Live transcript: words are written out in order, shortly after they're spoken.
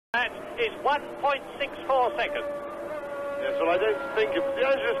That is 1.64 seconds. Yes, well, I don't think if the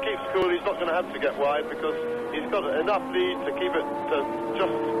Angelis keeps cool, he's not going to have to get wide because he's got enough lead to keep it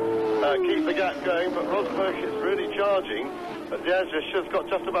keep the gap going. But Rosberg is really charging, but the Angelis has got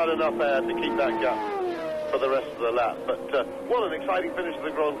just about enough air to keep that gap for the rest of the lap. But what an exciting finish of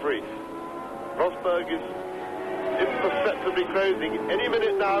the Grand Prix! Rosberg is imperceptibly closing. Any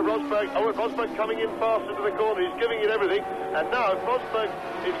minute now, Rosberg coming in fast into the corner. He's giving it everything. And now, if Rosberg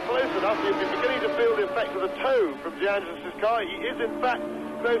is close enough, he's beginning to feel the effect of the toe from De Angelis' car. He is, in fact,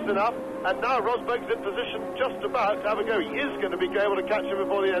 close enough. And now Rosberg's in position just about to have a go. He is going to be able to catch him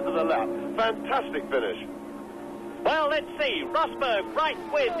before the end of the lap. Fantastic finish. Well, let's see. Rosberg right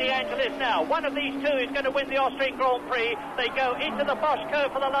with De Angelis now. One of these two is going to win the Austrian Grand Prix. They go into the Bosch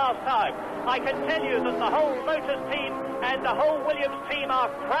curve for the last time. I can tell you that the whole Lotus team and the whole Williams team are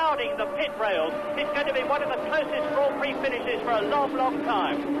crowding the pit rails. It's going to be one of the closest Grand Prix finishes for a long, long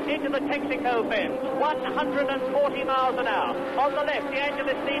time. Into the Texaco bends, 140 miles an hour. On the left, De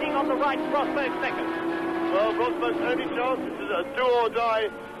Angelis leading. On the right, Rosberg second. Well, Rosberg's only chance is a do-or-die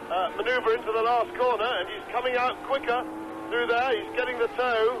manoeuvre into the last corner, and he's coming out quicker through there. He's getting the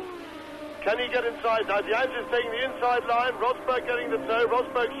toe. Can he get inside now? De Angelis taking the inside line. Rosberg getting the toe.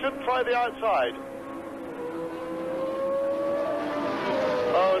 Rosberg should try the outside.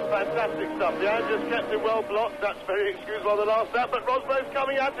 Oh, it's fantastic stuff. De Angelis kept him well blocked. That's very excusable on the last lap, but Rosberg's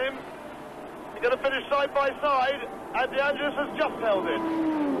coming at him. He's going to finish side by side, and De Angelis has just held it.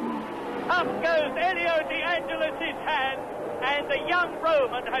 Up goes Elio De Angelis' hand. And the young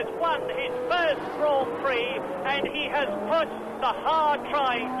Roman has won his first Grand Prix, and he has put the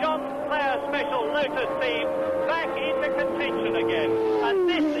hard-trying John Player Special Lotus team back into contention again. And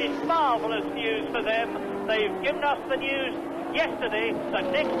this is marvellous news for them. They've given us the news yesterday that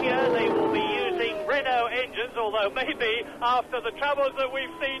next year they will be using Renault engines, although maybe after the troubles that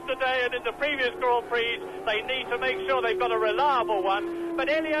we've seen today and in the previous Grand Prix, they need to make sure they've got a reliable one. But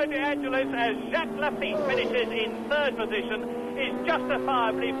Elio De Angelis, as Jacques Lafitte finishes in third position, is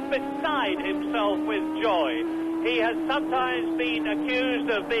justifiably beside himself with joy. He has sometimes been accused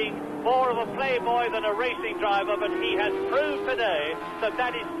of being more of a playboy than a racing driver, but he has proved today that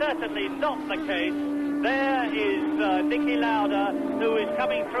that is certainly not the case. There is Niki Lauda, who is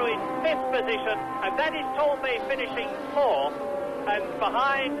coming through in fifth position, and that is Torbe finishing fourth. And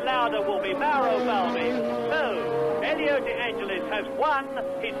behind Lauda will be Mauro Balbi. So, Elio De Angelis has won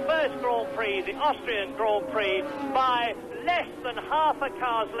his first Grand Prix, the Austrian Grand Prix, by less than half a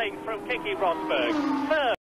car's length from Keke Rosberg. Third.